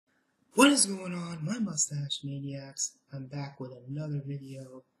What is going on, my mustache maniacs? I'm back with another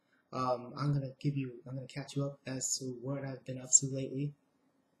video. I'm gonna catch you up as to what I've been up to lately.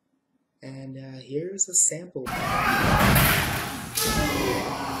 And here's a sample. Oh,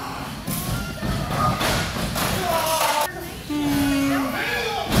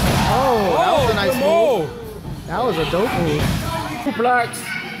 that was a nice move. That was a dope move. Suplex.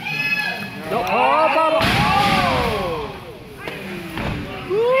 No. Oh, Baba. Oh.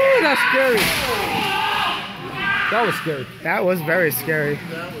 Ooh, that's scary. That was scary. That was very scary.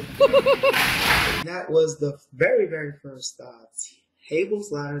 That was the very first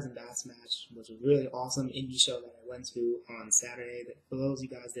tables, ladders, and bats match, which was a really awesome indie show that I went to on Saturday. For those of you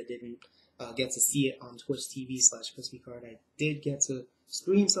guys that didn't get to see it on Twitch TV/crispycard, I did get to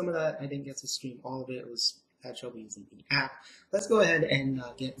stream some of that. I didn't get to stream all of it. It was had trouble using the app. Let's go ahead and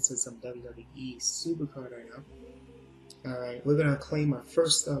get into some WWE Supercard right now. Alright, we're gonna claim our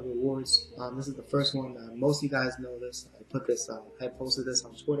first rewards. This is the first one. Most of you guys know this. I posted this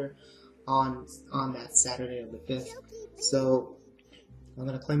on Twitter on that Saturday of the 5th. So I'm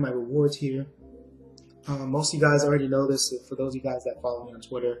gonna claim my rewards here. Most of you guys already know this. For those of you guys that follow me on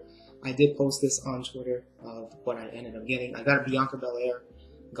Twitter, I did post this on Twitter of what I ended up getting. I got a Bianca Belair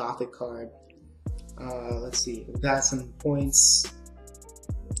Gothic card. Let's see, we got some points.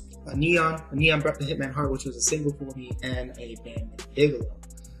 A Neon Brett the Hitman Hart, which was a single for me, and a Bam Bigelow.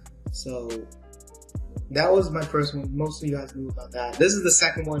 So that was my first one. Most of you guys knew about that. This is the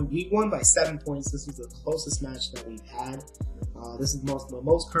second one. We won by 7 points. This was the closest match that we've had. This is the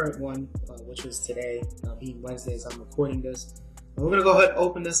most current one, which was today, being Wednesday as I'm recording this. And we're gonna go ahead and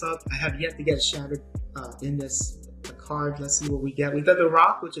open this up. I have yet to get shattered in this card. Let's see what we get. We got The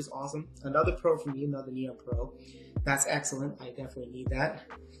Rock, which is awesome. Another pro for me, another Neon Pro. That's excellent. I definitely need that,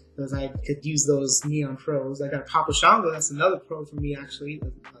 because I could use those Neon Pros. I got Papa Shango, that's another pro for me actually.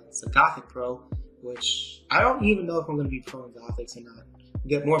 It's a Gothic Pro, which I don't even know if I'm going to be pro in Gothics or not.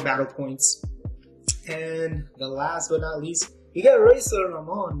 Get more battle points. And the last but not least, we got Razor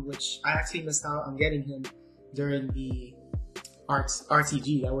Ramon, which I actually missed out on getting him during the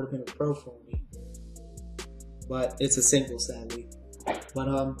RTG. That would have been a pro for me. But it's a single, sadly. But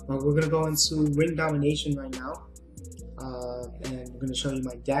we're going to go into Ring Domination right now. And I'm going to show you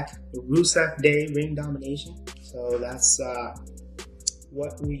my deck, the Rusev Day Ring Domination. So that's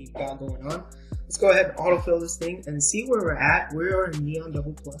what we got going on. Let's go ahead and autofill this thing and see where we're at. We are in Neon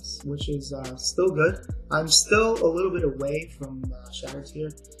Double Plus, which is still good. I'm still a little bit away from Shatters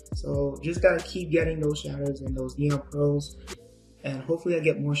here. So just got to keep getting those Shatters and those Neon Pros. And hopefully I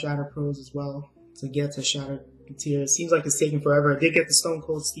get more Shatter Pros as well to get to Shatter tier. It seems like it's taking forever. I did get the Stone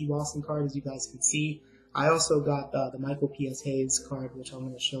Cold Steve Austin card, as you guys can see. I also got the Michael P.S. Hayes card, which I'm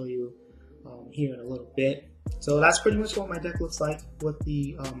going to show you here in a little bit. So that's pretty much what my deck looks like with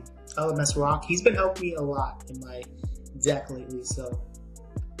the LMS Rock. He's been helping me a lot in my deck lately. So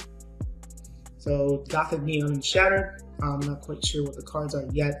Gothic, Neon, and Shattered. I'm not quite sure what the cards are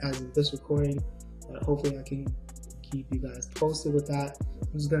yet as of this recording, but hopefully I can keep you guys posted with that.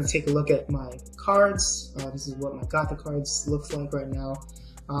 I'm just going to take a look at my cards. This is what my Gothic cards looks like right now.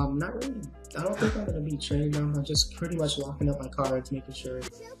 Not really. I don't think I'm going to be training them. I'm just pretty much locking up my cards, making sure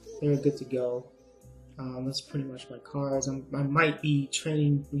they're good to go. That's pretty much my cards. I might be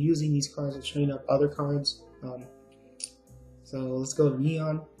using these cards to train up other cards. So let's go to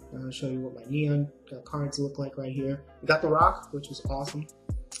Neon. I'll show you what my Neon cards look like right here. We got The Rock, which is awesome.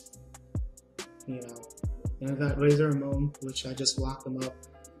 And I got Razor Ramon, which I just locked them up,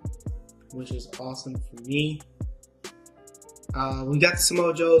 which is awesome for me. We got the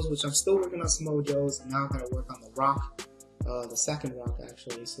Samoa Joes, which I'm still working on Samoa Joes, and now I'm going to work on the Rock, the second Rock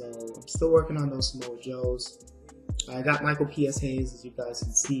actually, so I'm still working on those Samoa Joes. I got Michael P.S. Hayes, as you guys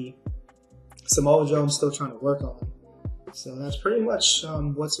can see. Samoa Joe I'm still trying to work on. So that's pretty much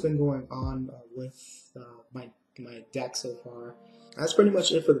what's been going on with my deck so far. That's pretty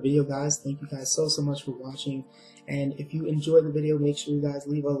much it for the video, guys. Thank you guys so much for watching, and if you enjoyed the video, make sure you guys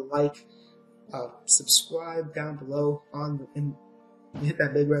leave a like. Subscribe down below and hit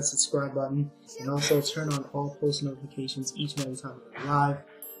that big red subscribe button, and also turn on all post notifications each and every time we're live.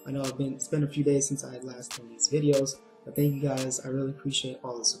 I know it's been a few days since I had last done these videos, but thank you guys. I really appreciate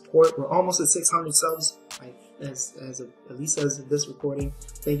all the support. We're almost at 600 subs, at least as of this recording.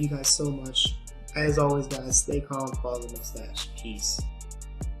 Thank you guys so much. As always, guys, stay calm, follow the mustache. Peace.